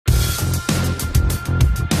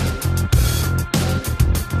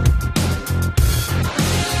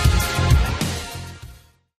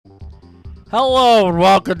Hello and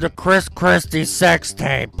welcome to Chris Christie's sex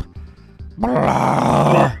tape.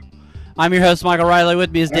 Blah. I'm your host, Michael Riley.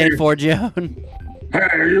 With me is Dane Forgione. Hey,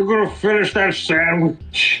 are you gonna finish that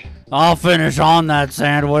sandwich? I'll finish on that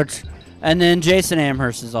sandwich. And then Jason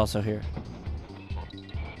Amherst is also here.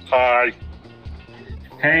 Hi.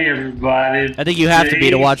 Hey, everybody. I think you have to be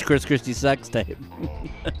to watch Chris Christie's sex tape.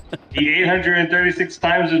 The 836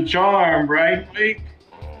 times a charm, right, Mike?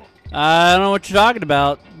 I don't know what you're talking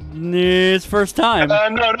about. It's first time.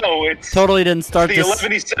 No, it's totally didn't start the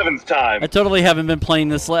this. 11th time. I totally haven't been playing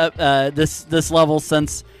this this level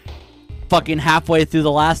since fucking halfway through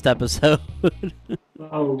the last episode.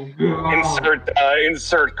 Oh God.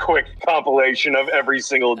 Insert quick compilation of every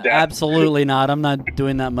single death. Absolutely not. I'm not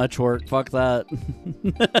doing that much work. Fuck that.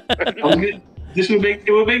 This would make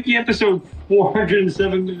the episode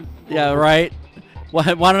 407 minutes. Yeah, right. Why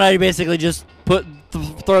don't I basically just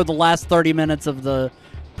throw the last 30 minutes of the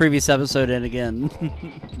previous episode in again?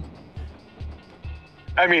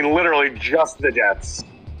 I mean, literally just the deaths.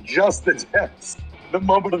 Just the deaths. The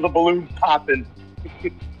moment of the balloon popping.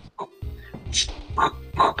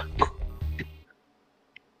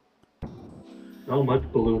 So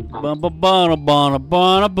much balloon pop.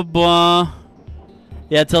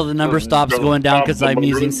 Yeah, till the number stops going down because I'm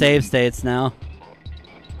using save states now.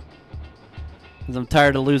 Because I'm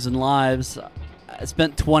tired of losing lives. I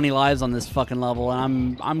spent 20 lives on this fucking level,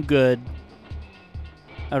 and I'm good.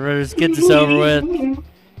 I'd rather just get this over with.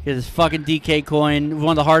 Get this fucking DK coin.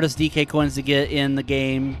 One of the hardest DK coins to get in the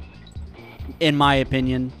game, in my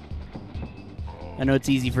opinion. I know it's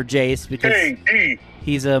easy for Jace because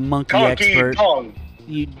he's a monkey expert. I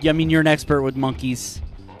mean, you're an expert with monkeys.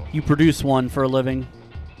 You produce one for a living.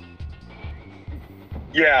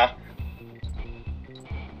 Yeah.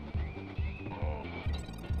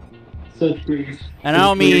 And I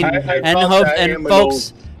don't mean,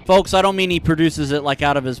 folks, I don't mean he produces it like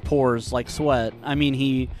out of his pores, like sweat. I mean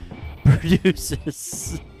he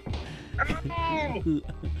produces. That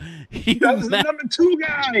was the number 2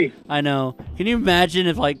 guy. I know. Can you imagine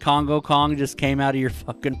if like Congo Kong just came out of your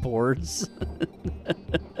fucking pores?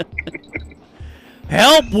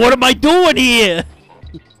 Help! What am I doing here?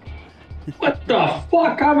 What the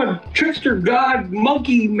fuck? I'm a trickster god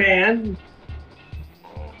monkey man.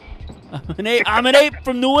 I'm an ape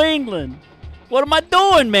from New England. What am I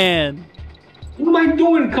doing, man? What am I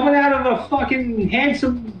doing coming out of a fucking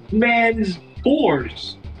handsome man's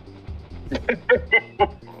pores?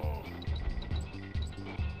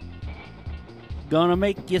 Gonna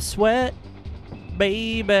make you sweat,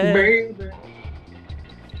 baby.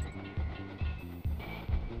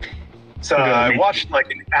 So I watched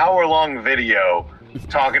like an hour-long video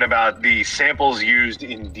talking about the samples used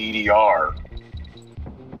in DDR.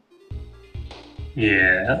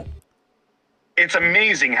 Yeah. It's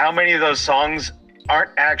amazing how many of those songs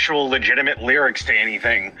aren't actual legitimate lyrics to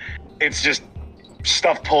anything. It's just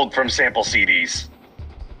stuff pulled from sample CDs.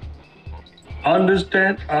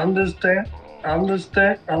 Understand. I know,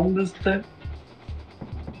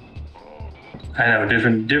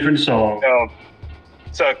 different song.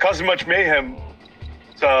 So Cause Much Mayhem.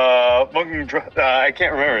 I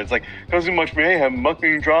can't remember. It's like Cause Much Mayhem,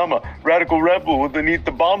 mucking drama, radical rebel beneath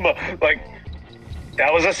the bomber. Like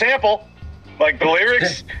that was a sample. Like the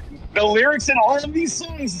lyrics in all of these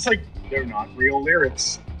songs. It's like they're not real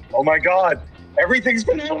lyrics. Oh my God, everything's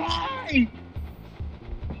been a lie.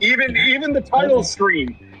 Even the title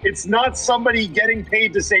screen. It's not somebody getting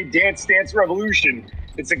paid to say Dance Dance Revolution.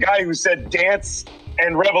 It's a guy who said Dance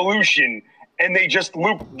and Revolution, and they just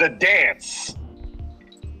looped the dance.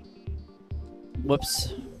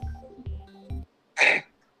 Whoops.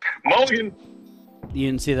 Mulligan. You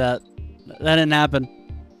didn't see that. That didn't happen.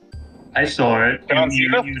 I saw it.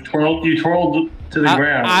 You twirled to the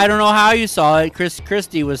ground. I don't know how you saw it. Chris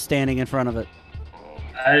Christie was standing in front of it.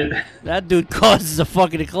 That dude causes a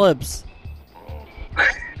fucking eclipse.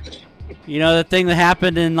 You know the thing that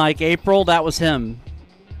happened in like April? That was him.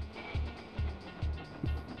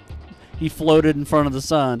 He floated in front of the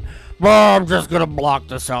sun. I'm just gonna block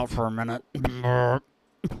this out for a minute.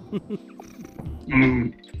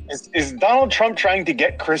 Is Donald Trump trying to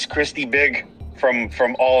get Chris Christie big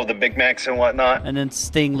from all of the Big Macs and whatnot? And then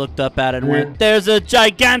Sting looked up at it and went, "There's a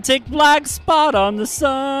gigantic black spot on the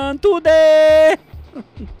sun today."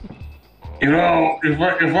 You know, if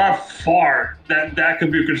I fart, that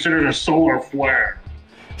could be considered a solar flare.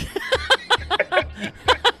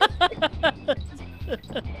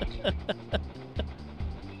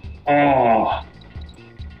 Oh.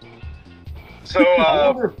 So,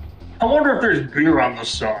 I wonder if there's beer on the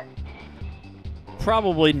sun.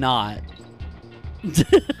 Probably not.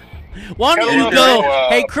 Why don't you Hello, go? bro,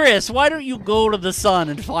 Hey, Chris, why don't you go to the sun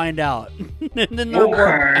and find out? And then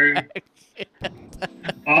report Okay. back.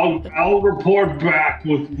 I'll report back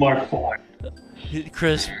with my find.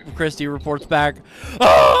 Christy reports back.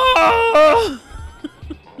 Ah!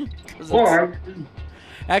 'Cause it's- Or,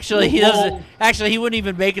 Actually, he Well- doesn't. Actually, he wouldn't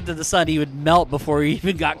even make it to the sun. He would melt before he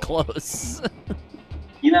even got close.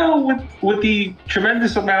 you know, with the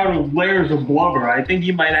tremendous amount of layers of blubber, I think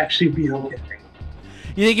you might actually be okay.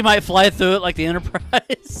 You think he might fly through it like the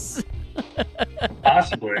Enterprise?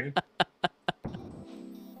 Possibly.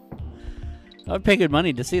 I would pay good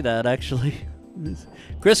money to see that, actually.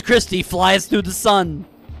 Chris Christie flies through the sun.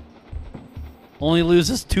 Only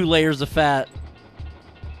loses 2 layers of fat.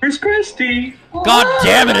 Chris Christie. God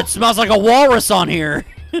damn it, it smells like a walrus on here.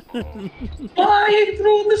 Flying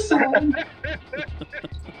through the sun.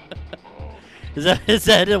 Is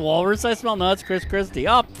that a walrus I smell? No, that's Chris Christie.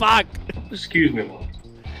 Oh, fuck. Excuse me, Mom.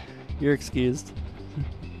 You're excused.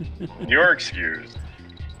 You're excused.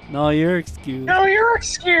 No, you're excused. No, you're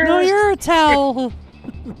excused. No, you're a towel.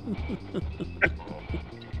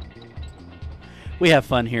 We have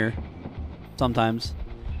fun here. Sometimes.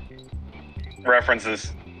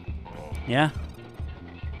 References. Yeah.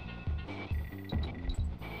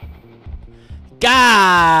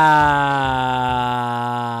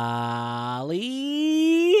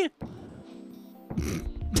 Golly.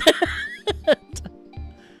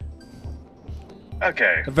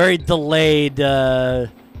 Okay. A very delayed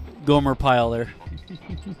Gomer pile there.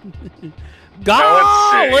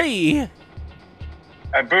 Golly.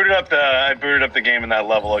 I booted up the game in that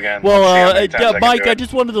level again. Well, Let's see how many times I can Mike, do I it.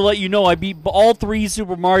 just wanted to let you know I beat all 3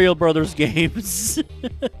 Super Mario Brothers games,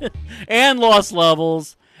 and Lost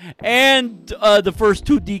Levels, and the first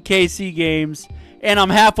 2 DKC games, and I'm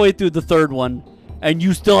halfway through the 3rd one, and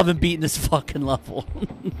you still haven't beaten this fucking level.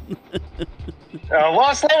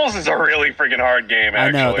 Lost Levels is a really freaking hard game.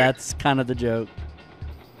 Actually. I know, that's kind of the joke.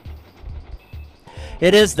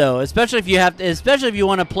 It is though, especially if you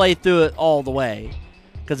want to play through it all the way,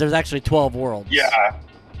 because there's actually 12 worlds. Yeah.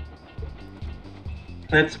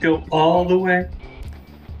 Let's go all the way.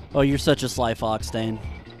 Oh, you're such a sly fox, Dane.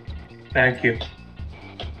 Thank you.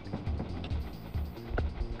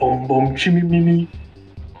 Boom, boom, chimmy, mimi.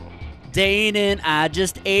 Dane and I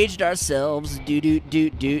just aged ourselves. Doot doot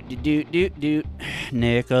doot doot doot doot doot.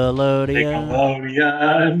 Nickelodeon.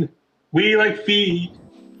 Nickelodeon. We like feet.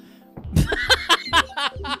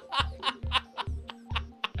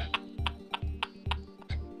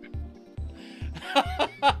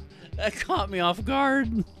 That caught me off guard.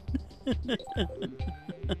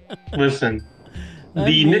 Listen,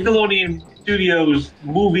 the Nickelodeon Studios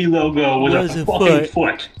movie logo was a fucking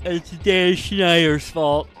foot. It's Dan Schneider's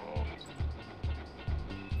fault.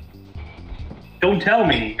 Don't tell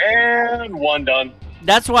me. And one done.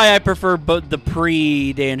 That's why I prefer the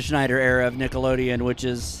pre-Dan Schneider era of Nickelodeon, which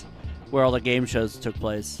is where all the game shows took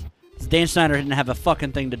place. 'Cause Dan Schneider didn't have a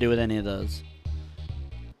fucking thing to do with any of those.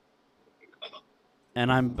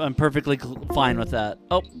 And I'm perfectly fine with that.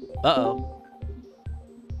 Oh, uh-oh.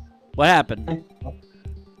 What happened?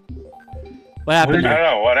 What happened I there? don't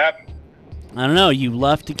know what happened. I don't know. You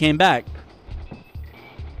left and came back.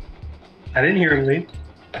 I didn't hear him leave.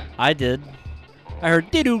 I did. I heard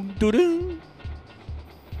doo doo doo.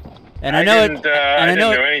 And I I know didn't, it. And I I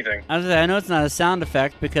know didn't do it, anything. I know it's not a sound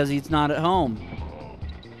effect because he's not at home.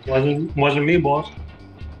 Wasn't me, boss.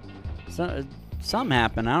 So, something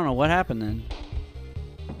happened. I don't know what happened then.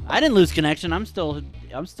 I didn't lose connection. I'm still.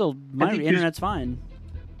 My think internet's fine.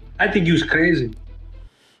 I think he was crazy.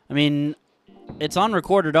 I mean, it's on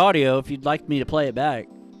recorded audio. If you'd like me to play it back.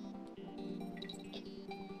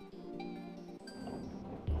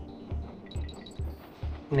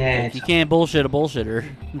 Nah, If you can't bullshit a bullshitter.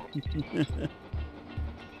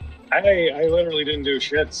 I literally didn't do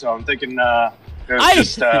shit, so I'm thinking it was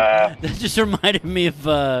just that just reminded me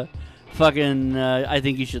of fucking I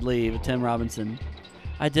Think You Should Leave, Tim Robinson.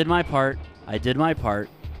 I did my part. I did my part.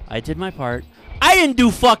 I did my part. I didn't do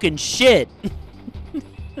fucking shit.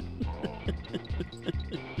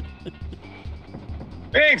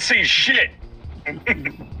 I ain't see shit.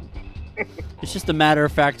 It's just a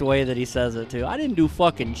matter-of-fact way that he says it, too. I didn't do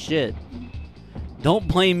fucking shit. Don't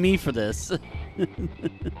blame me for this.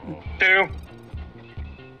 Two.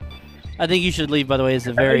 I Think You Should Leave, by the way, is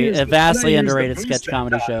a vastly underrated sketch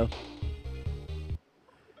comedy show.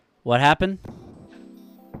 What happened?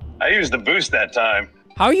 I used the boost that time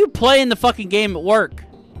How are you playing the fucking game at work?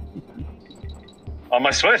 on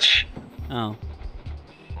my Switch. Oh.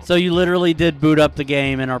 So you literally did boot up the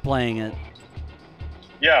game and are playing it.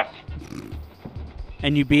 Yeah.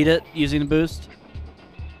 And you beat it using the boost?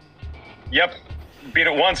 Yep. Beat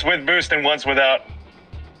it once with boost and once without.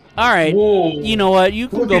 All right. Whoa. You know what? You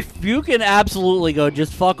can Look go. at- You can absolutely go.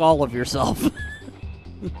 Just fuck all of yourself.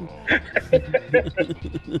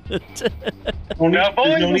 Now, if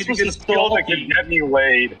only no this need was to a get skill that salty. could get me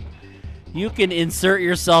laid. You can insert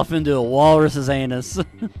yourself into a walrus's anus.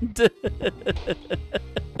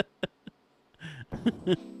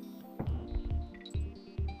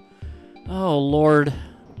 Oh, Lord.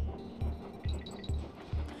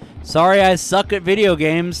 Sorry I suck at video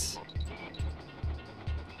games.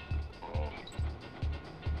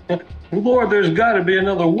 Lord, there's got to be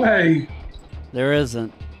another way. There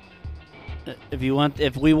isn't.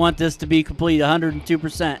 If we want this to be complete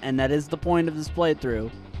 102%, and that is the point of this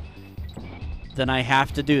playthrough, then I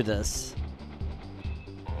have to do this.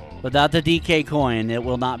 Without the DK coin, it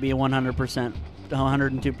will not be 100%,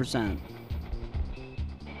 102%.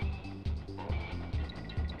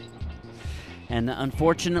 And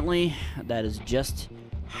unfortunately, that is just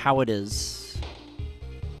how it is.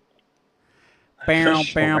 Bow,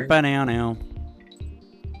 Just bow, sorry. bow, now, now.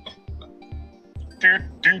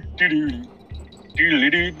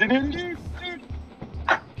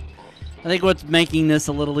 I think what's making this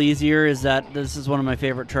a little easier is that this is one of my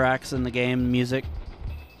favorite tracks in the game, music.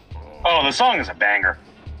 Oh, the song is a banger.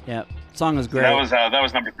 Yeah, song is great. That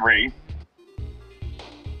was number 3.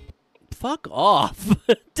 Fuck off.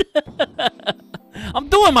 I'm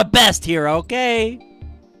doing my best here, okay?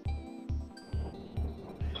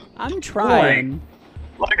 I'm trying.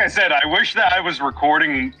 Like I said, I wish that I was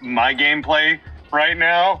recording my gameplay right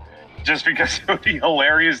now, just because it would be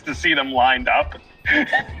hilarious to see them lined up.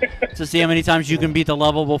 To see how many times you can beat the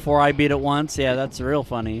level before I beat it once. Yeah, that's real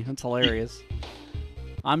funny. That's hilarious.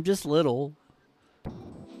 I'm just little.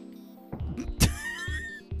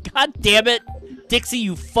 God damn it. Dixie,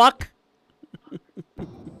 you fuck.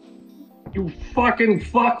 You fucking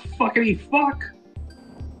fuckity fuck.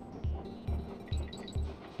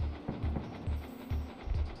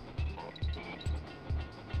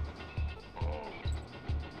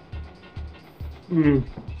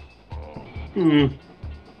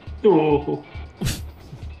 Oh.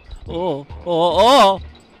 Oh, oh,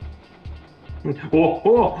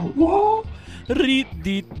 oh. Oh. Reet,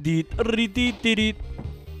 deet, deet, reet, deet, deet, deet.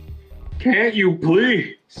 Can't you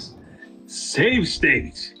please save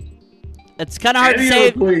state? It's kind of hard to Any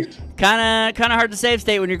save. other place? Kind of hard to save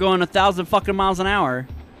state when you're going 1,000 fucking miles an hour.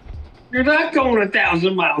 You're not going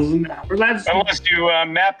 1,000 miles an hour. That's Unless you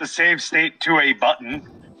map the save state to a button.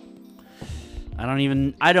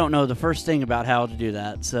 I don't know the first thing about how to do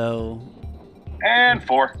that. So And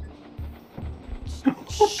 4.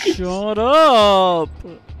 shut up.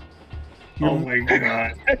 oh my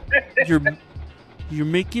god. You're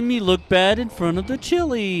making me look bad in front of the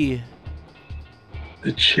chili.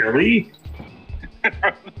 The chili?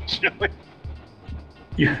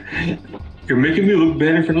 You're making me look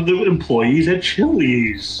bad in front of the employees at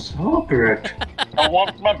Chili's. Stop it. I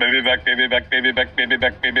want my baby back, baby back, baby back, baby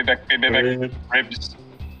back, baby back, baby back. Ribs.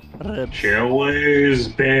 Ribs. Chili's,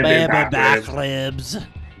 baby, Baby back, back ribs. ribs.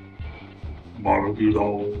 Barbecue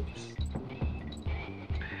sauce.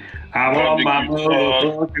 I want my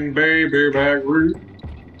motherfucking baby back ribs.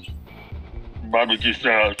 Barbecue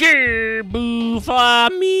sauce. Boo for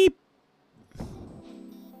me.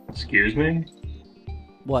 Excuse me?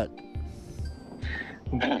 What?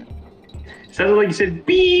 Sounded like you said,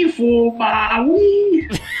 beef for my wee.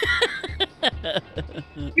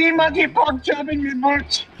 Me monkey pork chopping me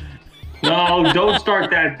much. No, don't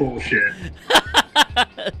start that bullshit.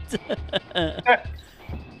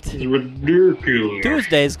 It's ridiculous.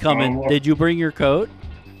 Tuesday's coming. Did you bring your coat?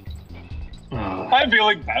 I'm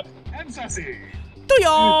feeling bad. And sassy.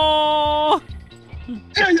 Doo-yah!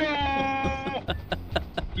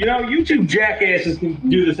 You know, you two jackasses can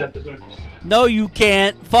do this episode. No, you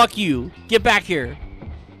can't. Fuck you. Get back here.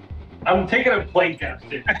 I'm taking a plate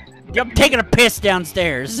downstairs. I'm taking a piss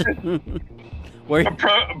downstairs. Where?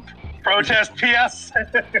 Protest PS.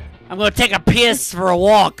 I'm gonna take a piss for a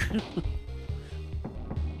walk.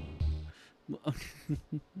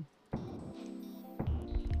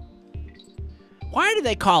 Why do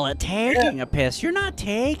they call it taking a piss? You're not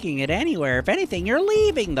taking it anywhere. If anything, you're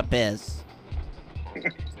leaving the piss.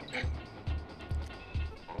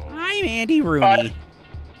 I'm Andy Rooney.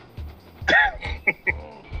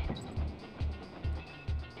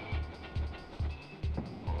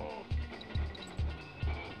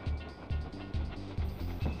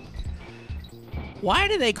 Why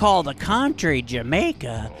do they call the country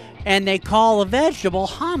Jamaica and they call a vegetable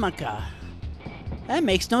Jamaica? That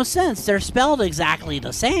makes no sense. They're spelled exactly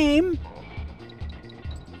the same.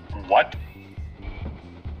 What?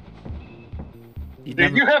 You've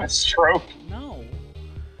Did never- you have a stroke? No.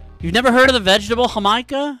 You've never heard of the vegetable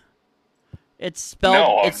Jamaica? It's spelled.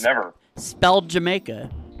 No, I've it's never. spelled Jamaica,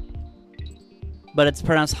 but it's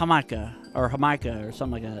pronounced Jamaica or Jamaica or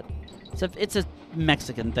something like that. It's a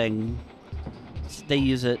Mexican thing. They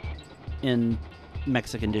use it in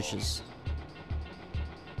Mexican dishes.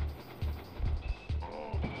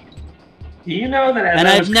 You know that, And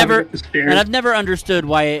I've never understood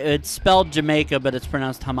why it's spelled Jamaica, but it's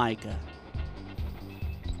pronounced Jamaica.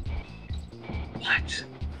 What?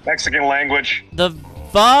 Mexican language. The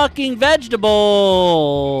fucking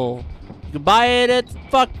vegetable. You can buy it at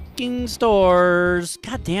fucking stores.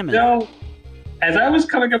 God damn it. No. As I was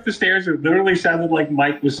coming up the stairs, it literally sounded like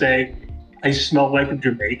Mike was saying, "I smell like a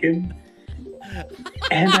Jamaican,"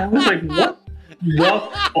 and I was like, "What the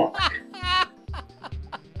fuck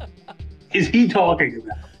is he talking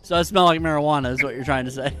about?" So I smell like marijuana is what you're trying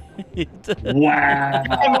to say. Wow.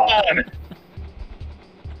 Come on.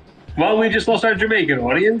 Well, we just lost our Jamaican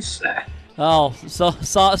audience. Oh, so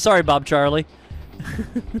sorry, Bob Charlie.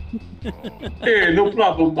 Hey, no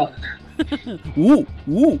problem, Bob. Woo,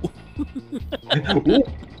 woo.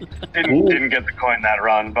 Didn't get the coin that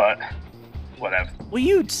run, but whatever. Will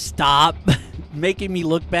you stop making me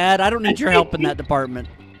look bad? I don't need your help in that department.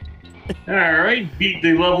 All right, beat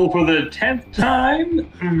the level for the 10th time.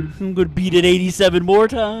 I'm gonna beat it 87 more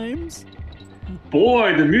times.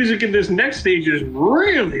 Boy, the music in this next stage is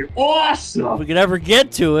really If awesome. we could ever get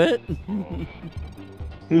to it.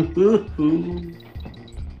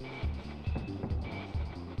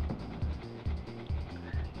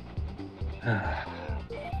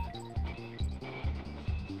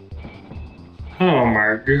 Oh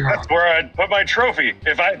my god. That's where I'd put my trophy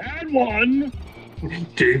if I had one.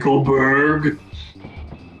 Dinkelberg.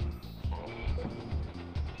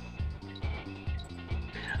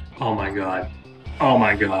 Oh my god. Oh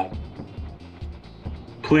my god.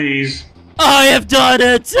 Please. I have done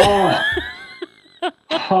it! Oh.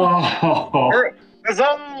 Oh.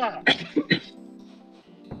 Huzzah!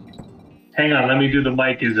 Hang on, let me do the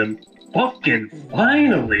Mikeism. Fucking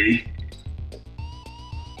finally.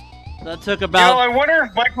 That took You know, about I wonder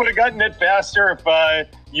if Mike would have gotten it faster if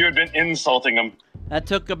you had been insulting him.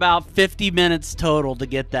 50 minutes total to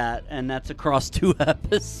get that, and that's across 2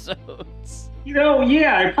 episodes. You know,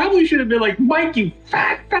 yeah, I probably should have been like, Mike, you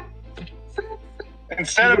fat.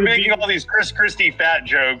 Instead of making all these Chris Christie fat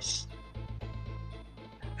jokes.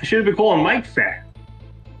 I should have been calling Mike fat.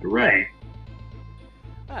 You're right.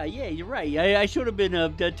 Yeah, you're right. I should have been a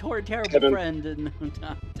terrible friend. And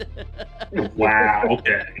Wow,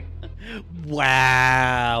 okay.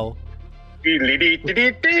 wow.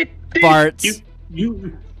 Farts. Farts.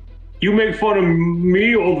 You make fun of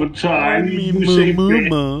me all the time. You say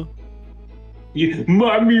Mama.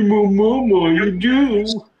 Mommy, mama, you do.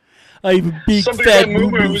 I have a big Somebody fat got boo-boo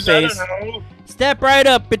moo-moos, I face. don't know. Step right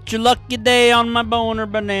up. It's your lucky day on my boner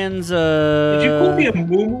bonanza. Did you call me a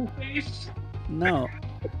moo face? No.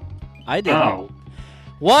 I didn't. Oh.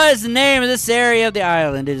 What is the name of this area of the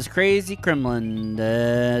island? It is Crazy Kremlin.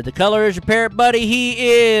 The color is your parrot buddy. He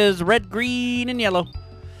is red, green, and yellow.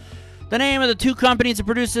 The name of the 2 companies that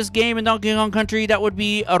produce this game in Donkey Kong Country, that would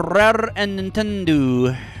be Rare and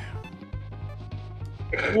Nintendo.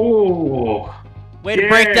 Oh. Way to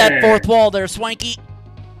break that 4th wall there, Swanky.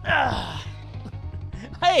 Ah.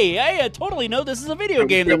 Hey, I totally know this is a video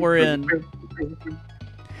game that we're in.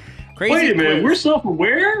 Crazy Wait a minute, quiz. we're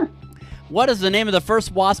self-aware? What is the name of the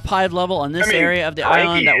first Wasp Hive level in this area of the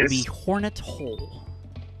island? That would be is. Hornet Hole.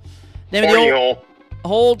 Name of Horny the hole.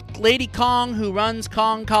 old Lady Kong who runs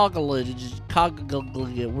Kong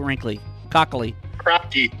Wrinkly. Cockily.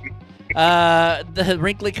 Crocky. The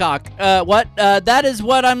wrinkly cock. That is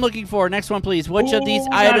what I'm looking for. Next one, please. Which of these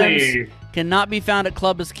Ooh, items nice. cannot be found at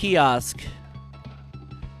Club's kiosk?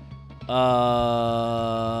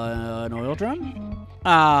 An oil drum?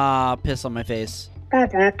 Ah, piss on my face. And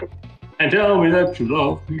tell me that you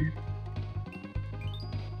love me.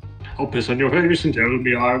 I'll piss on your face and tell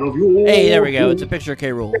me I love you. Hey, there we go. It's a picture of K.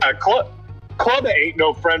 Rool. Club ain't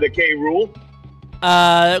no friend of K. Rool.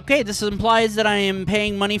 Okay, this implies that I am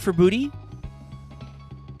paying money for booty.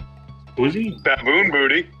 Boozy? Baboon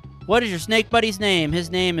booty. What is your snake buddy's name?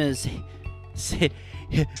 His name is... Slithers.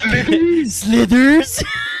 Slithers?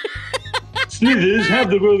 Slithers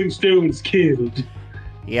have the Rolling Stones killed.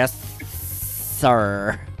 Yes,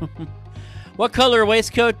 sir. What color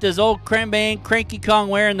waistcoat does old Cranky Kong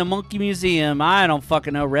wear in the Monkey Museum? I don't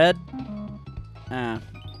fucking know. Red?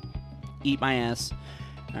 Eat my ass.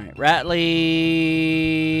 Alright,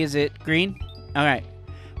 Ratley... Is it green? Alright.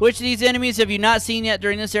 Which of these enemies have you not seen yet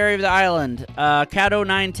during this area of the island? Kato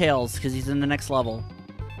Ninetails, because he's in the next level.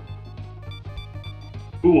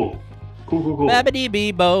 Cool. Cool. Babbity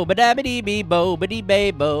bee bo, badabity bee bo, badee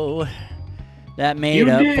bay bo. That made You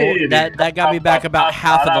up. did. That got me back about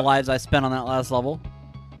half of the lives I spent on that last level.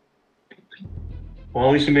 Well,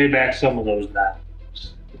 at least you made back some of those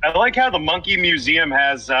lives. I like how the Monkey Museum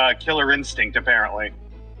has killer instinct, apparently.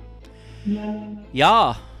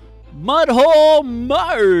 Yeah. Mudhole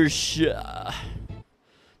Marsh.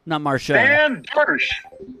 Not Marsha. Dan Darsh.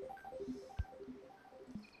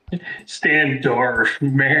 Stan Dorf,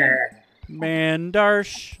 man. Man,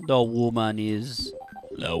 Darsh. The woman is.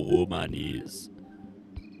 The woman is.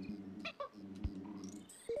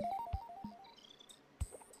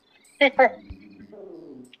 That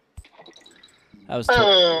was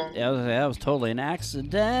totally an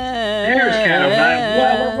accident. There's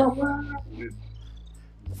kind of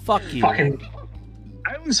Fuck you. fucking.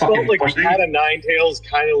 I always felt like pussy. the Cat of Nine Tails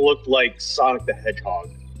kind of looked like Sonic the Hedgehog.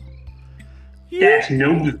 That's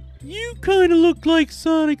no good. You kind of look like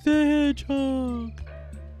Sonic the Hedgehog.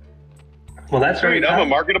 Well, that's Great, right. I'm a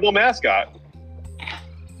marketable mascot.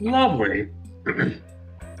 Lovely.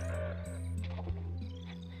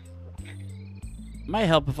 Might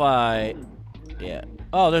help if I... Yeah.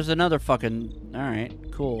 Oh, there's another fucking...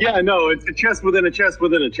 Alright, cool. Yeah, no, it's a chest within a chest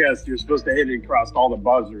within a chest. You're supposed to hit it across all the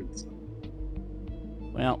buzzards.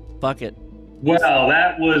 Well, fuck it. Well,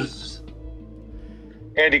 that was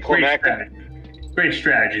Anticlimactic. great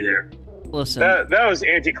strategy there. Listen. That was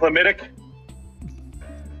anticlimactic.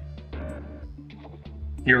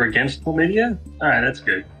 You're against chlamydia? All right, that's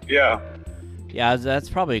good. Yeah. Yeah, that's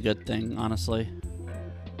probably a good thing, honestly.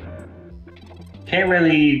 Can't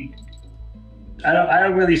really. I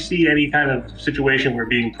don't really see any kind of situation where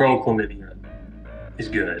being pro chlamydia is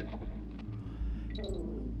good.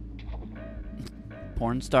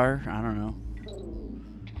 Porn star? I don't know.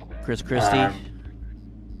 Chris Christie?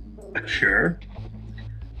 Sure.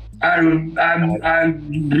 Trump. I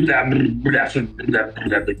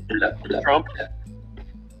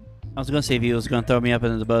was gonna say if he was gonna throw me up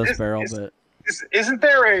into the buzz barrel, but Isn't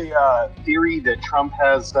there a theory that Trump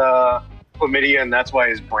has chlamydia and that's why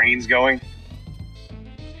his brain's going?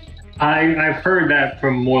 I've heard that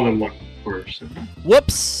from more than one person.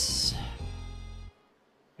 whoops!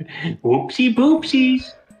 Whoopsie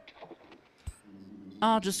boopsies.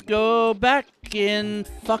 I'll just go back and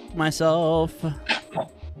fuck myself.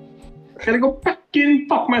 Gotta go back and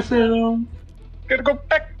fuck myself. Gotta go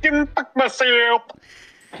back and fuck myself.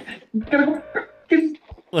 Gotta go back and...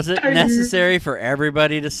 Was it necessary for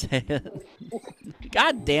everybody to say it?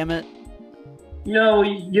 God damn it. No,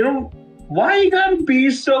 you don't. Why you gotta be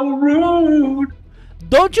so rude?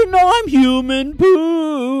 Don't you know I'm human,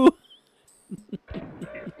 poo?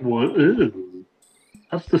 What? Ew.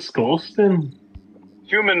 That's disgusting.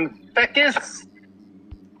 Human fecus.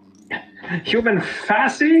 Human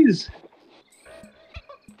facies.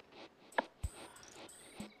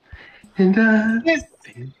 And Yes.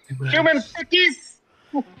 Human fecus.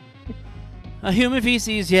 A human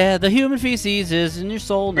feces, yeah, the human feces is in your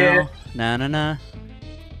soul now. Yeah. Na na na.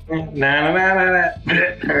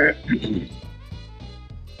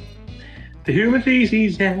 The human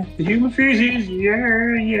feces, yeah. The human feces,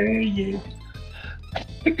 yeah.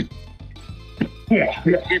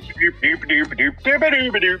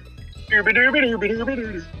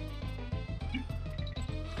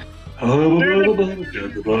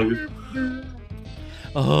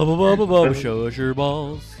 Show us your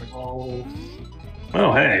balls.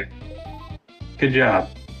 Oh, hey. Good job.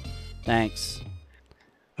 Thanks.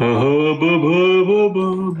 Shut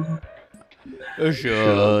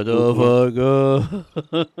Shut the fuck up.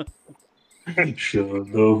 Shut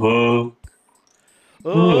the fuck.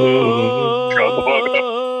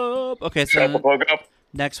 Okay, Shut the so fuck up.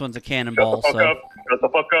 next one's a Shut the cannonball. fuck So up. Shut the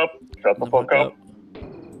fuck up. Shut the fuck up.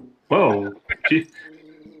 Whoa.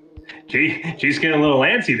 She's getting a little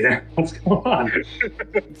antsy there. What's going on?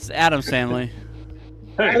 It's Adam's family.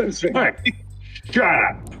 Hey, hey, shut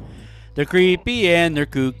up. They're creepy and they're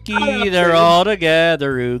kooky. They're all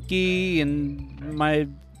together rookie. And my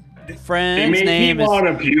They friend's make name me is want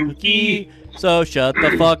a pukey. Kooky. So shut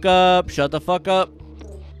the fuck up. Shut the fuck up.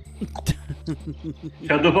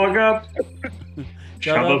 Shut the fuck up.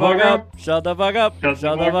 Shut the fuck up. Shut the fuck up. Shut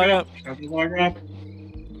Shut the fuck up. Shut the fuck up.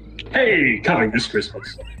 Hey, coming this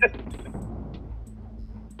Christmas.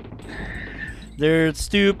 They're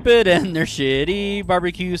stupid and they're shitty.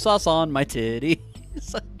 Barbecue sauce on my titty.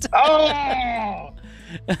 Oh!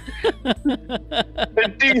 The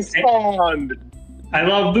despawned. I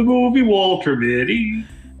love the movie Walter Mitty.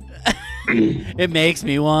 It makes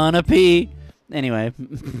me wanna pee. Anyway.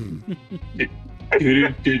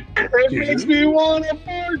 It makes me want to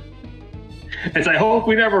fart. As I hope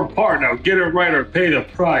we never part. Now get it right or pay the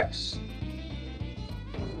price.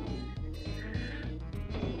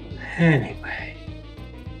 Anyway.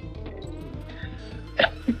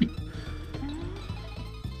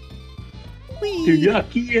 They're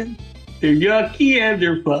yucky and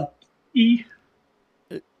they're fucky.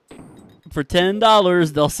 For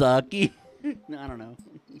 $10, they'll suck. I don't know.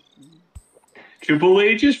 Triple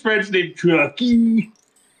H's friends named Trucky.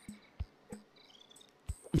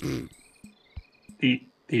 the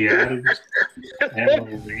Adams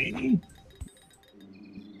family.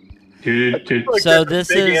 So this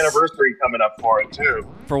big is anniversary coming up for it too.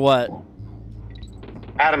 For what?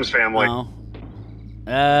 Adams Family. Oh.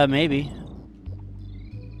 Maybe.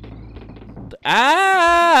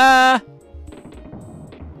 Ah!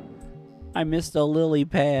 I missed a lily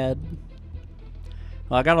pad.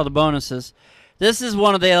 Well, I got all the bonuses. This is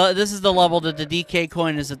this is the level that the DK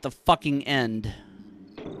coin is at the fucking end.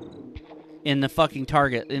 In the fucking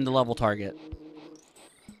target, in the level target.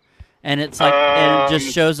 And it's like, and it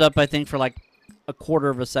just shows up, I think, for like a quarter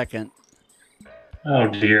of a second. Oh,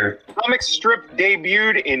 dear. Comic strip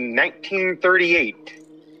debuted in 1938.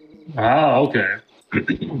 Oh, okay.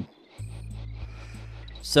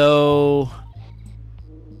 So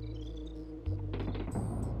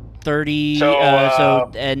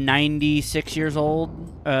 96 years old,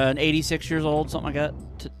 86 years old, something like that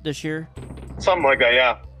this year. Something like that,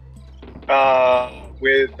 yeah.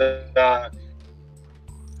 With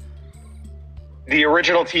the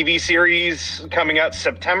original TV series coming out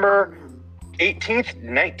September 18th,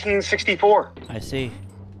 1964. I see.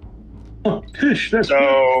 Oh, gosh, that's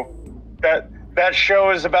so that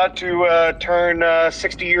show is about to turn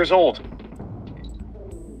 60 years old.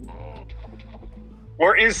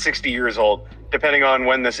 Or is 60 years old, depending on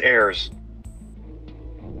when this airs.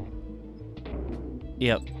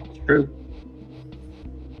 Yep. True.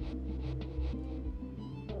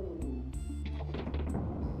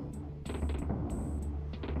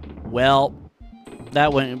 Well,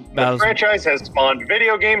 that went about. The franchise has spawned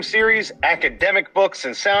video game series, academic books,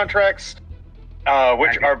 and soundtracks,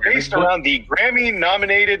 which are based around the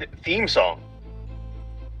Grammy-nominated theme song.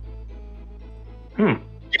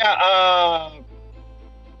 Yeah,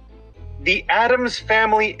 The Addams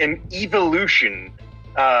Family and Evolution,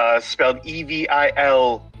 spelled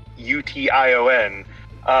Evilution,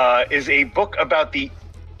 is a book about the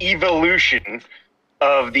evolution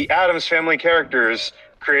of the Addams Family characters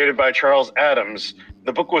created by Charles Addams.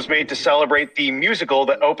 The book was made to celebrate the musical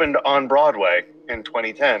that opened on Broadway in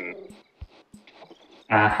 2010.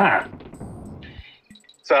 Aha.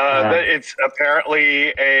 So it's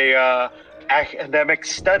apparently a academic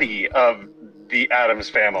study of the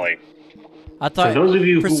Addams Family. I thought, for those of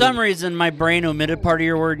you for some reason, my brain omitted part of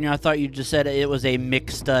your word, and I thought you just said it was a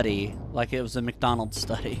McStudy, like it was a McDonald's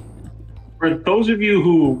study. For those of you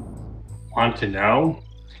who want to know,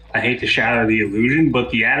 I hate to shatter the illusion, but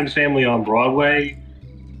the Addams Family on Broadway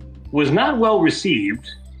was not well received.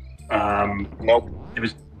 Nope.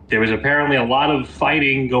 There was apparently a lot of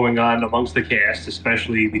fighting going on amongst the cast,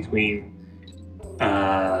 especially between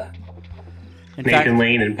Nathan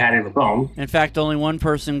Lane and Patti LuPone. In fact, only one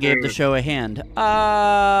person gave the show a hand.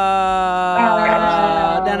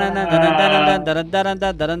 I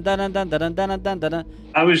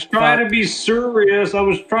was trying to be serious. I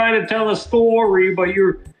was trying to tell a story, but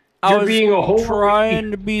you're being a whole.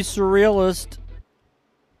 Trying to be surrealist.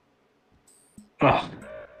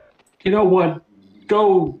 You know what?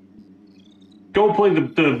 Go play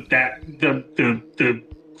the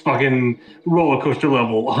fucking roller coaster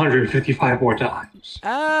level 155 more times.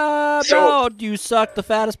 No, you suck the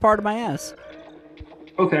fattest part of my ass.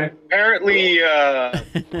 Okay. Apparently,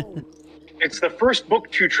 it's the first book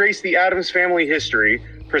to trace the Addams Family history,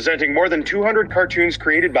 presenting more than 200 cartoons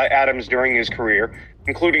created by Addams during his career,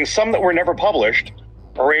 including some that were never published,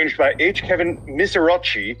 arranged by H. Kevin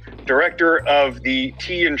Mizrachi, director of the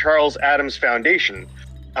T. and Charles Addams Foundation.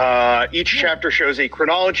 Each chapter shows a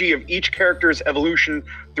chronology of each character's evolution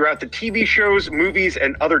throughout the TV shows, movies,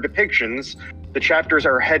 and other depictions. The chapters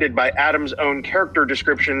are headed by Addams' own character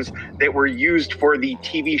descriptions that were used for the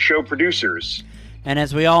TV show producers. And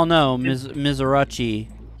as we all know, Mizrachi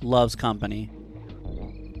loves company.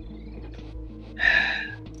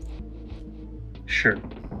 Sure.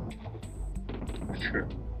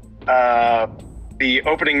 The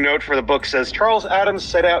opening note for the book says, Charles Addams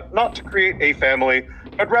set out not to create a family,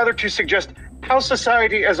 but rather to suggest how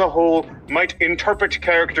society as a whole might interpret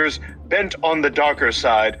characters bent on the darker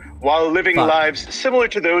side while living lives similar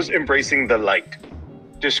to those embracing the light.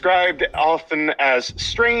 Described often as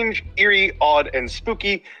strange, eerie, odd, and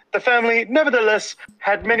spooky, the family nevertheless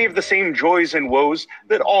had many of the same joys and woes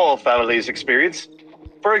that all families experience.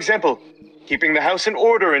 For example, keeping the house in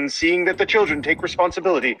order and seeing that the children take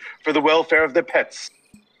responsibility for the welfare of their pets.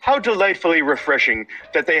 How delightfully refreshing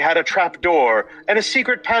that they had a trap door and a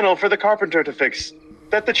secret panel for the carpenter to fix.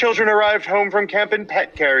 That the children arrived home from camp in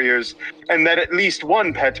pet carriers, and that at least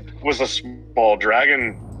one pet was a small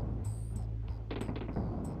dragon.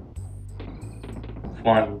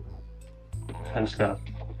 Fun stuff.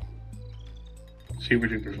 Super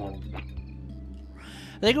duper fun.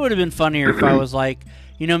 I think it would have been funnier if I was like,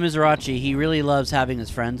 you know, Mizrachi, he really loves having his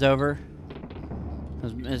friends over.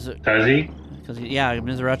 Does he? Because yeah,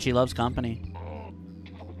 Mizrachi loves company.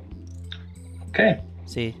 Okay.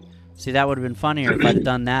 See, that would have been funnier if I'd have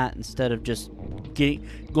done that instead of just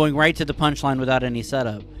going right to the punchline without any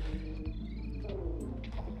setup.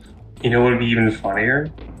 You know what would be even funnier?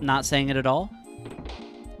 Not saying it at all?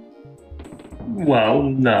 Well,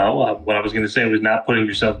 no. What I was going to say was not putting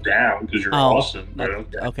yourself down because you're awesome. But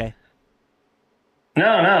okay.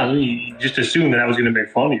 No. You just assumed that I was going to make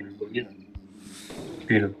fun of you. But, you know,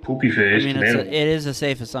 being a poopy face. I mean, it is a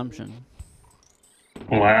safe assumption.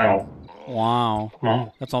 Wow.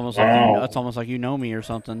 That's almost like you know me or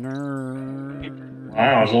something.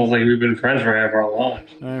 Wow, it's almost like we've been friends for half our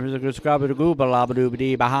lives. It's a good scrabba-doo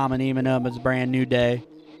balabba-doo-ba-dee, bahama-neema-num, it's a brand new day.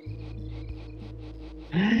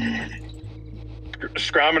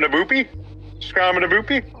 Scram-a-boopy?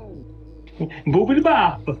 Scram-a-boopy?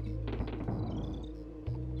 Boopity-bop.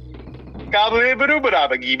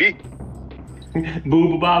 Gobble-a-ba-doo-ba-da-ba-geeby.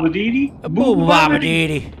 Booba-baba-dee-dee?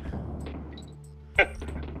 Booba-baba-dee-dee.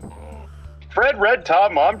 Fred, Red,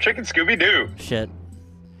 Tom, Mom, Chicken, Scooby-Doo. Shit.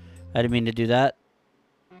 I didn't mean to do that.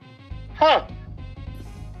 Huh.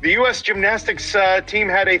 The U.S. gymnastics team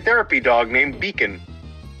had a therapy dog named Beacon.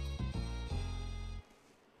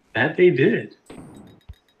 That they did.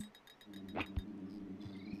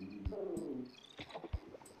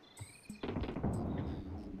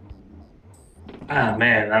 Ah,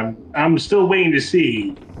 man, I'm still waiting to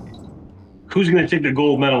see who's going to take the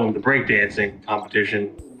gold medal in the breakdancing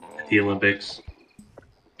competition at the Olympics.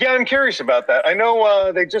 Yeah, I'm curious about that. I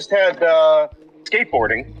know they just had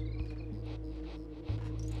skateboarding.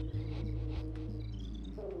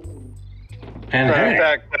 And in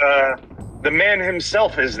fact, the man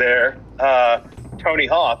himself is there, Tony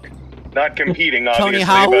Hawk, not competing, obviously,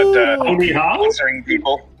 but Tony Hawk? sponsoring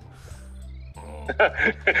people.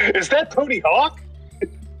 Is that Tony Hawk?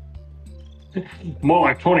 More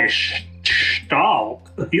like Tony Stark.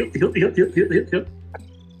 Because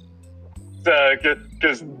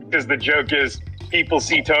the joke is people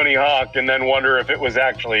see Tony Hawk and then wonder if it was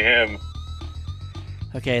actually him.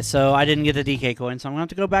 Okay, so I didn't get the DK coin, so I'm going to have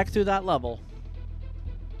to go back through that level.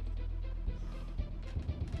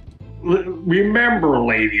 Remember,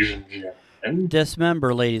 ladies and gentlemen.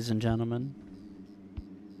 Dismember, ladies and gentlemen.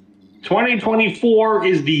 2024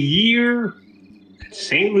 is the year that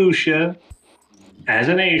St. Lucia, as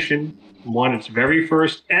a nation, won its very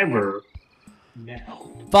first ever.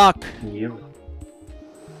 Fuck. Yeah.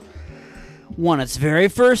 Won its very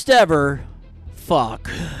first ever. Fuck.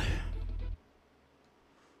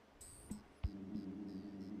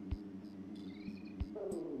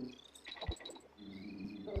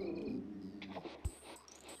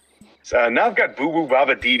 So now I've got Boo Boo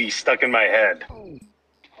Baba Dee Dee stuck in my head.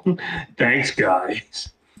 Thanks, guys.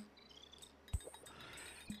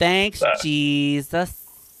 Thanks, Jesus.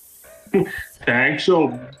 Thanks, oh,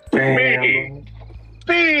 Me,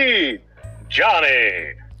 Speed,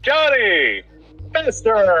 Johnny,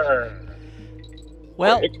 Bester.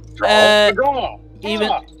 Well, even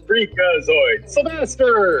Freakazoid,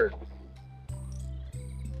 Sylvester.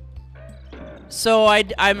 so I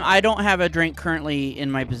don't have a drink currently in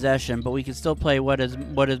my possession, but we can still play what is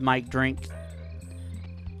Mike drink.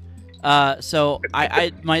 So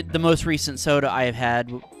the most recent soda I have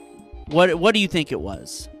had. What do you think it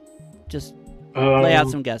was? Just lay out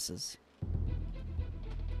some guesses.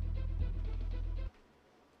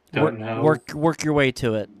 Don't know. Work your way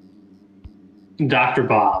to it. Dr.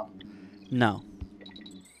 Bob. No.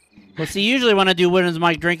 Well, see, usually when I do what is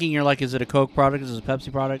Mike drinking, you're like, is it a Coke product? Is it a Pepsi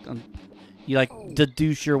product? You like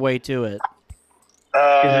deduce your way to it.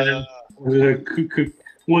 Was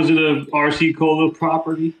it a RC Cola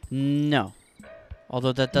property? No.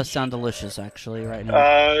 Although that does sound delicious, actually, right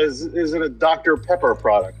now. Is it a Dr. Pepper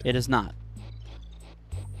product? It is not.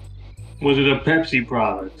 Was it a Pepsi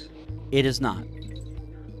product? It is not.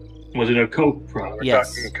 Was it a Coke product?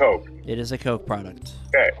 Yes. Dr. Coke. It is a Coke product.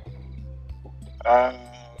 Okay.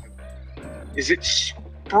 Is it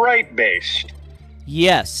Sprite based?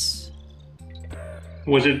 Yes.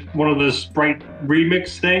 Was it one of the Sprite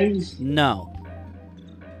remix things? No.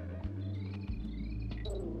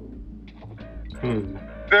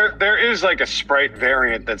 There is like a Sprite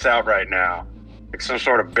variant that's out right now, like some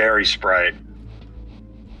sort of berry Sprite.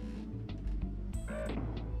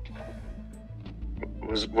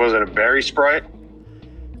 Was it a berry Sprite?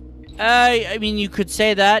 I mean, you could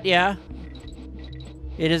say that, yeah.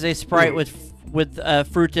 It is a Sprite with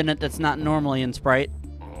fruit in it that's not normally in Sprite.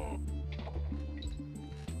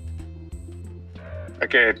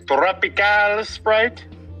 Okay, tropical Sprite.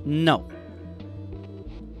 No.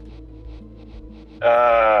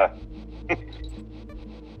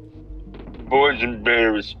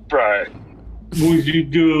 Boysenberry Sprite. Would you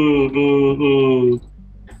do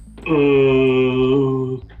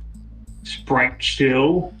Sprite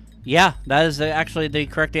Chill? Yeah, that is actually the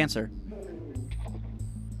correct answer.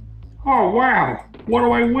 Oh wow! What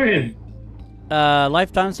do I win?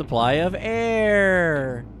 Lifetime supply of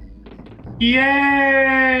air.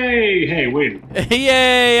 Yay! Hey, wait.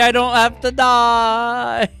 Yay! I don't have to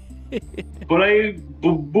die. But I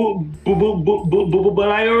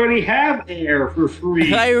already have air for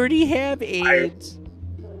free. I already have AIDS.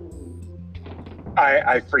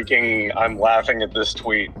 I'm laughing at this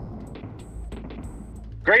tweet.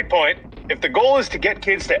 Great point. If the goal is to get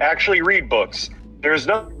kids to actually read books, there's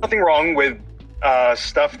nothing wrong with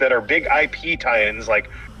stuff that are big IP tie-ins like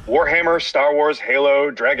Warhammer, Star Wars,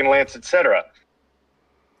 Halo, Dragonlance, etc.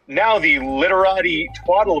 Now the literati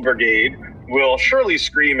twaddle brigade will surely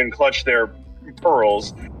scream and clutch their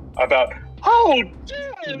pearls about how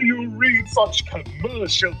dare you read such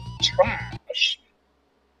commercial trash.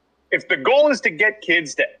 If the goal is to get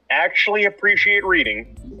kids to actually appreciate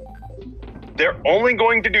reading, they're only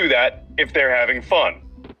going to do that if they're having fun.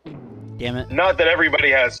 Damn it. Not that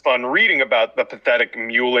everybody has fun reading about the pathetic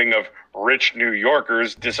mewling of rich New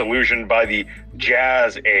Yorkers disillusioned by the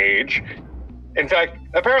jazz age. In fact,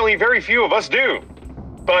 apparently very few of us do.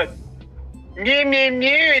 But, mew, mew,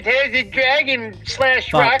 mew, it has a dragon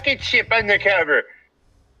 / rocket ship on the cover.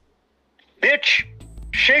 Bitch,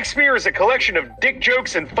 Shakespeare is a collection of dick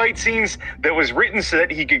jokes and fight scenes that was written so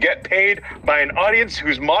that he could get paid by an audience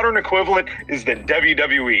whose modern equivalent is the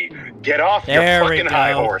WWE. Get off your fucking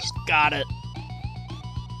high horse. Got it.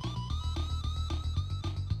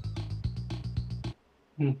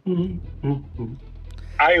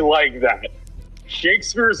 I like that.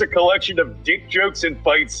 Shakespeare is a collection of dick jokes and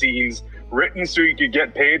fight scenes written so he could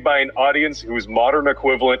get paid by an audience whose modern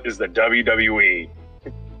equivalent is the WWE.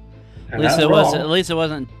 At least it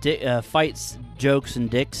wasn't fights, jokes, and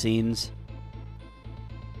dick scenes.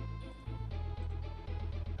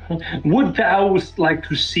 Would thou like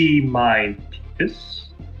to see my penis?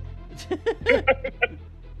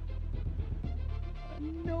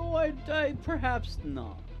 No, I perhaps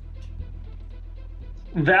not.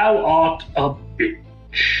 Thou art a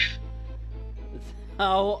bitch.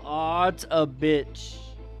 Thou art a bitch.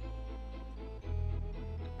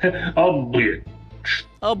 A bitch.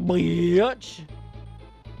 A bitch.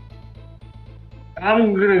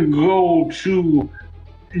 I'm gonna go to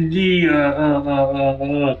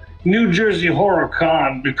the New Jersey Horror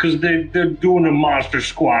Con because they're doing a Monster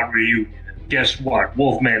Squad reunion. Guess what?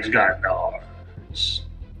 Wolfman's got ours.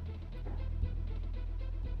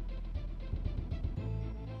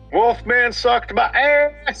 Wolfman sucked my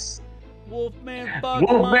ass. Wolfman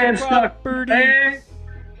fucked my property.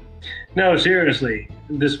 No, seriously.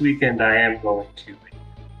 This weekend I am going to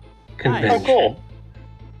convention. Oh, cool.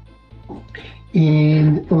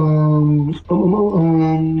 And it's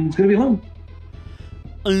gonna be fun.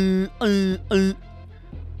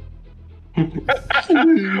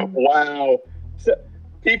 Wow. So,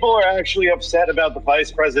 people are actually upset about the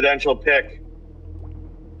vice presidential pick.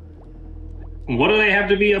 What do they have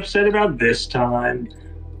to be upset about this time?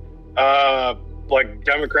 Like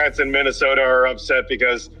Democrats in Minnesota are upset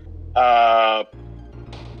because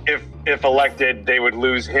if elected, they would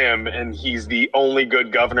lose him, and he's the only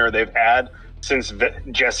good governor they've had since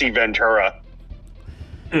Jesse Ventura.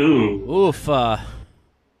 Ooh. Oof.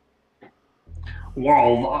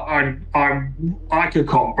 Well, I could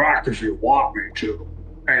come back if you want me to.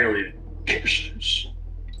 Alien kisses.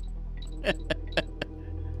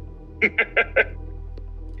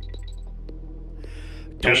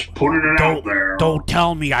 Just putting it out there. Don't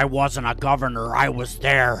tell me I wasn't a governor. I was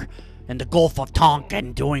there in the Gulf of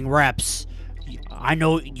Tonkin doing reps. I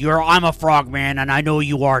know I'm a frogman, and I know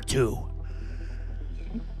you are too.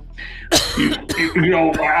 You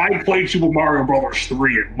know, I played Super Mario Brothers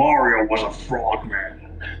 3, and Mario was a frogman.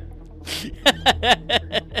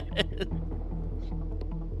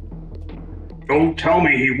 Don't tell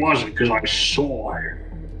me he wasn't, because I saw him.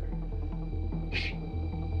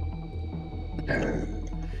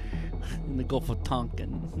 In the Gulf of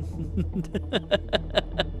Tonkin.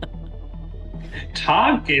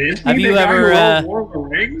 Tonkin? Isn't Have he you the guy who ever, wrote Lord of the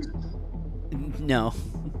Rings? No.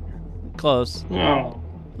 Close. Oh.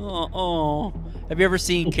 Oh. Have you ever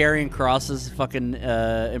seen Karrion Kross's fucking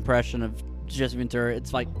impression of Jesse Ventura?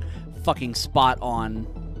 It's like fucking spot on.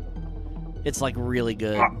 It's like really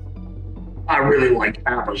good. I really like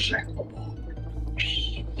Amherst.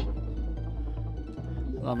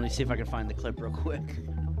 Let me see if I can find the clip real quick.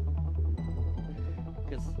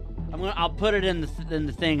 Because I'll put it in the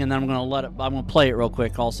thing, and then I'm gonna play it real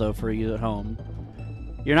quick also for you at home.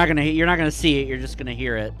 You're not gonna see it. You're just gonna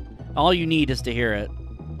hear it. All you need is to hear it.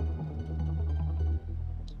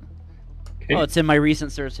 Okay. Oh, it's in my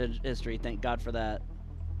recent search history. Thank God for that.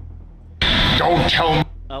 Don't tell me.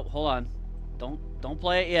 Oh, hold on. Don't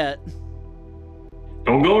play it yet.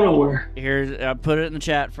 Don't go nowhere. I'll put it in the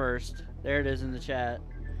chat first. There it is in the chat.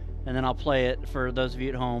 And then I'll play it for those of you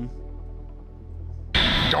at home.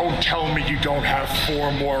 Don't tell me you don't have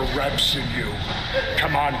 4 more reps in you.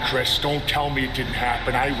 Come on, Chris. Don't tell me it didn't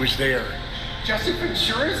happen. I was there. Jesse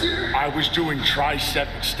Ventura's here? I was doing tricep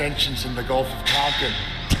extensions in the Gulf of Tonkin.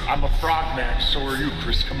 I'm a frogman, so are you,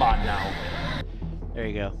 Chris. Come on now. There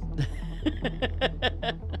you go.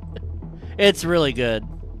 It's really good.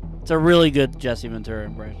 It's a really good Jesse Ventura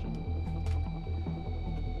impression.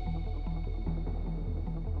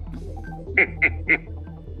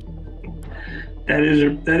 That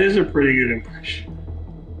is a pretty good impression.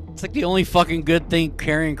 It's like the only fucking good thing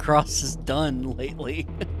Karrion Kross has done lately.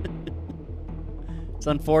 It's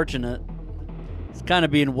unfortunate. It's kind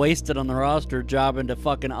of being wasted on the roster, jobbing to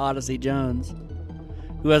fucking Odyssey Jones,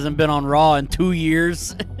 who hasn't been on Raw in 2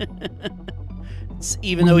 years.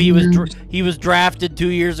 Even though he was drafted 2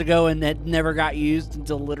 years ago and had never got used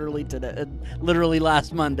until literally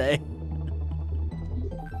last Monday.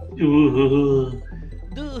 Ooh.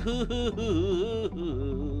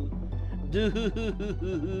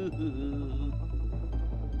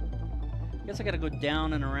 Guess I gotta go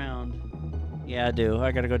down and around. Yeah, I do.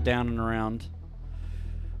 I gotta go down and around.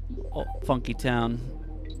 Oh, Funky Town.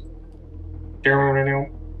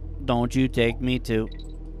 Don't you take me to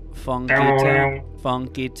Funky Town.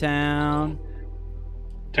 Funky Town.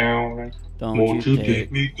 Don't you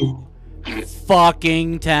take me to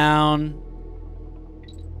fucking town.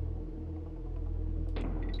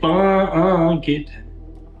 Funky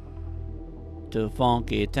To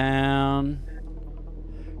Funky Town.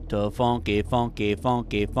 To funky, funky,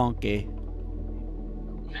 funky, funky.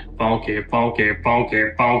 Funky, funky, funky,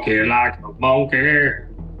 funky like a monkey.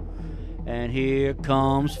 And here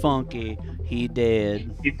comes Funky. He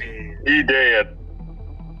dead. He dead.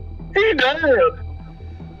 He dead.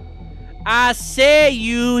 I say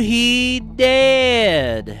he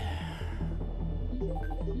dead.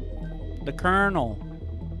 The Colonel.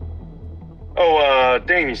 Oh,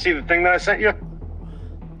 Dane, you see the thing that I sent you?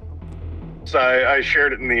 So I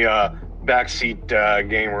shared it in the Backseat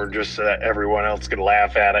game where just everyone else could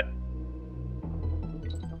laugh at it.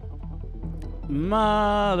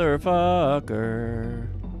 Motherfucker.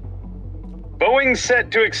 Boeing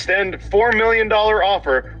set to extend $4 million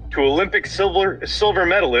offer to Olympic silver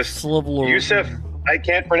medalist Yusuf. I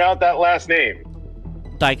can't pronounce that last name.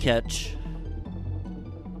 Dyketch.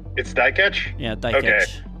 It's Dyketch? Yeah, Dyketch. Okay.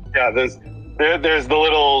 Yeah, there's the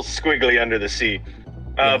little squiggly under the C.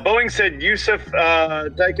 Boeing said Yusuf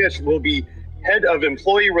Dyketch will be head of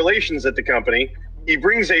employee relations at the company. He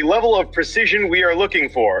brings a level of precision we are looking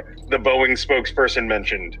for, the Boeing spokesperson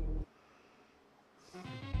mentioned.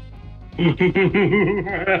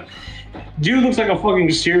 Dude looks like a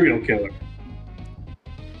fucking serial killer.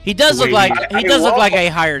 He does look like a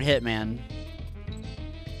hired hitman.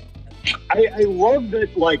 I love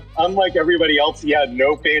that, like, unlike everybody else, he had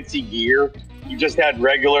no fancy gear. He just had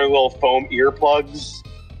regular little foam earplugs.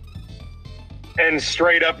 And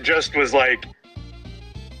straight up just was like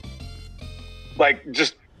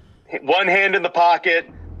just one hand in the pocket,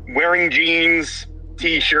 wearing jeans,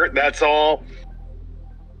 t-shirt, that's all.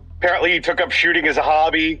 Apparently he took up shooting as a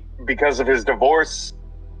hobby because of his divorce.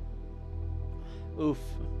 Oof.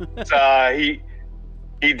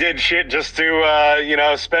 He did shit just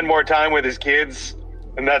to, spend more time with his kids.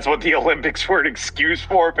 And that's what the Olympics were an excuse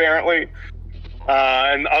for, apparently.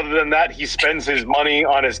 And other than that, he spends his money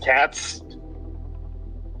on his cats.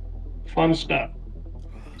 Fun stuff.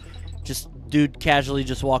 Just dude casually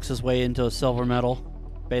just walks his way into a silver medal,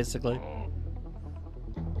 basically.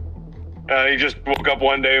 He just woke up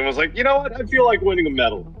one day and was like, you know what? I feel like winning a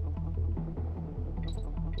medal.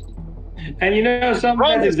 And you know something?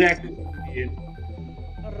 That's exactly what he is.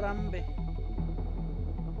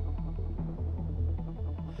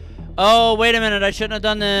 Oh, wait a minute. I shouldn't have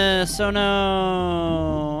done this. Oh,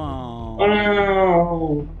 no. Oh,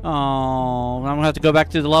 no. Oh, I'm going to have to go back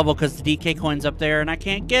through the level because the DK coin's up there and I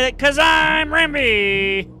can't get it because I'm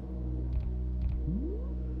Ramby.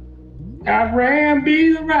 I ran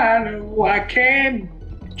be the rhino. I can't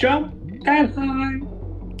jump that high.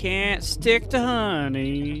 Can't stick to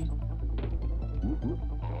honey.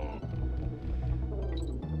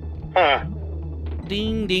 Huh.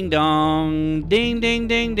 Ding ding dong. Ding ding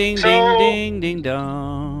ding ding So- ding ding ding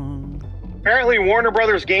dong. Apparently, Warner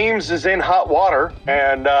Brothers Games is in hot water,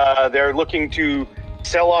 and they're looking to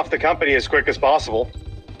sell off the company as quick as possible.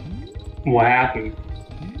 What happened?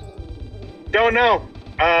 Don't know,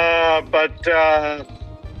 but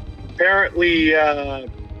apparently,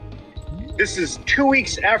 this is 2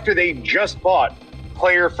 weeks after they just bought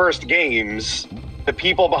Player First Games, the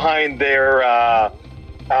people behind their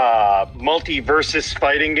multi-versus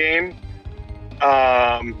fighting game.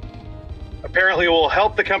 Apparently, it will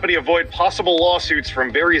help the company avoid possible lawsuits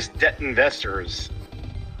from various debt investors,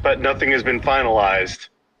 but nothing has been finalized.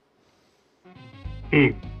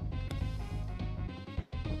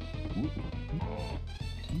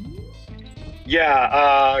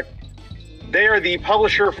 Yeah, they are the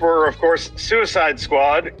publisher for, of course, Suicide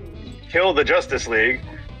Squad, Kill the Justice League,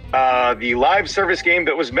 the live service game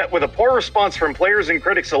that was met with a poor response from players and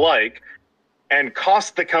critics alike, and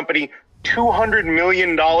cost the company $200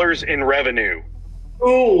 million in revenue.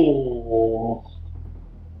 Oh.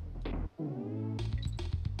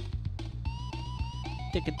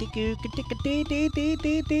 Dootin'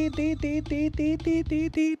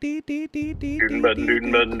 button,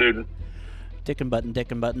 dootin' button, dootin'. Dickin' button,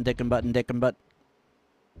 dickin' button, dickin' button, dickin' button.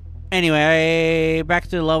 Anyway, back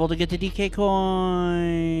to the level to get the DK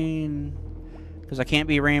coin. Because I can't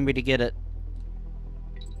be Ramby to get it.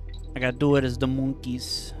 I gotta do it as the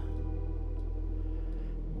monkeys.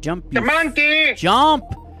 Jump, you The monkey! jump!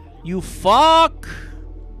 You fuck!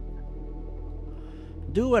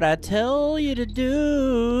 Do what I tell you to do.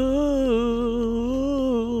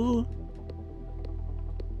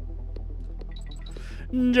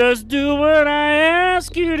 Just do what I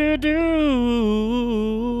ask you to do.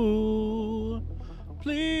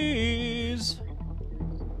 Please.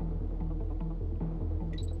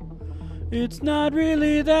 It's not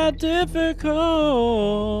really that difficult.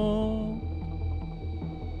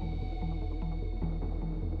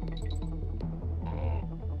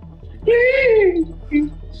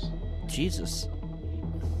 Jesus.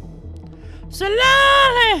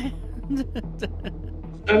 Salami!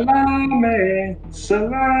 Salami,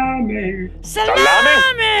 salami.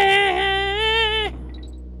 Salami!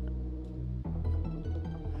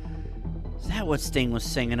 Is that what Sting was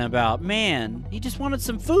singing about? Man, he just wanted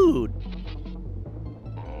some food.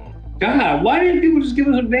 God, why didn't people just give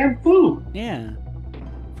us some damn food? Yeah.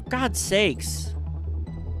 For God's sakes.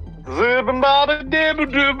 Zibba-baba,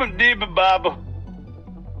 dibba-dooba, dibba-baba.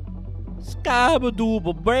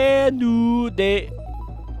 Skabadooba, brand new day.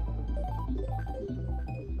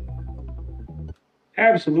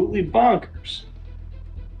 Absolutely bonkers.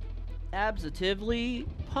 Absolutely,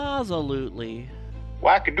 posolutely.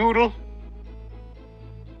 Wackadoodle.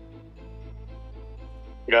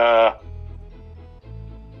 Did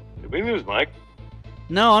we lose Mike?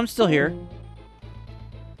 No, I'm still here.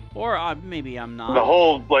 Or maybe I'm not. The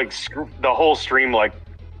whole the whole stream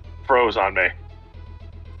froze on me.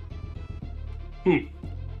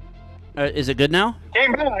 Is it good now?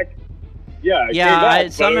 Came back. Yeah. It Yeah, came back, I,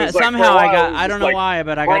 but somehow, it was, for somehow a I while, got. it was I don't just, know why,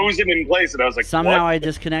 but I got frozen in place, and I was like, somehow what? I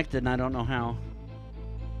disconnected, and I don't know how.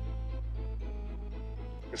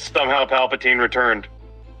 Somehow Palpatine returned.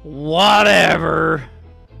 Whatever.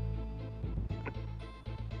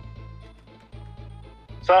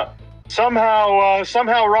 So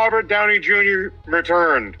somehow Robert Downey Jr.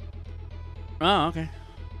 returned. Oh, okay.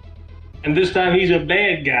 And this time he's a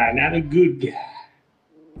bad guy, not a good guy.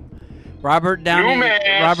 Robert Downey. New mask,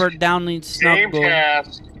 Robert Downey Same Snuggle.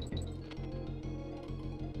 cast.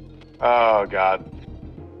 Oh god,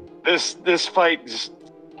 this fight just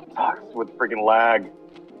fucks with freaking lag.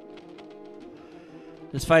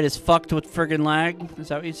 This fight is fucked with friggin' lag. Is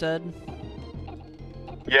that what you said?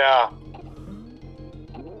 Yeah.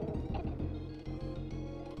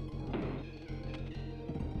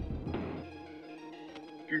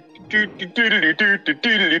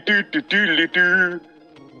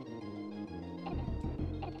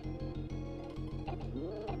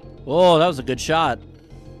 Oh, that was a good shot.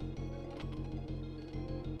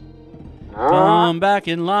 Come back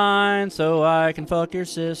in line so I can fuck your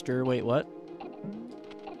sister. Wait, what?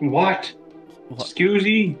 What? What? Excuse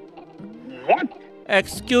me? What?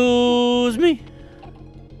 Excuse me.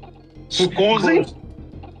 Scusi?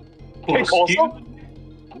 Che cosa?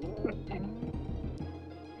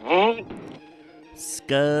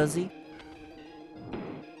 Scuzzy.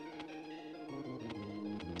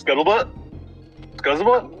 Scuttlebutt?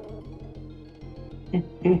 Scuzzlebutt?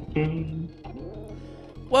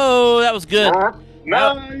 Whoa, that was good.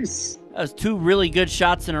 Nice. That was 2 really good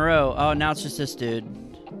shots in a row. Oh, now it's just this dude.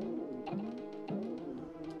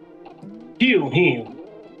 Kill him.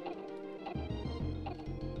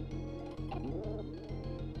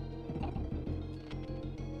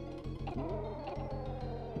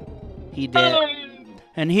 He dead.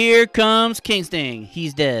 And here comes Kingston.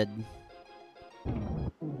 He's dead.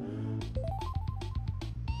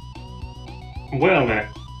 Well, man.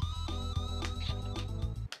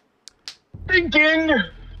 Thinking.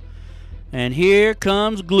 And here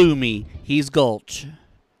comes Gloomy. He's Gulch.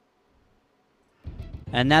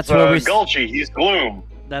 And that's where we're Gulchy. He's gloom.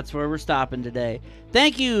 That's where we're stopping today.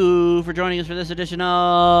 Thank you for joining us for this edition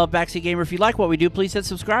of Backseat Gamer. If you like what we do, please hit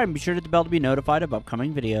subscribe and be sure to hit the bell to be notified of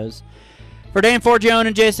upcoming videos. For Dane Forgione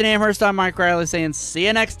and Jason Amherst, I'm Mike Riley saying see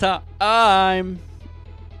you next time.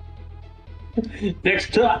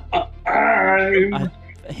 Next time. I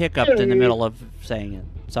hiccuped in the middle of saying it.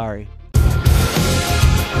 Sorry.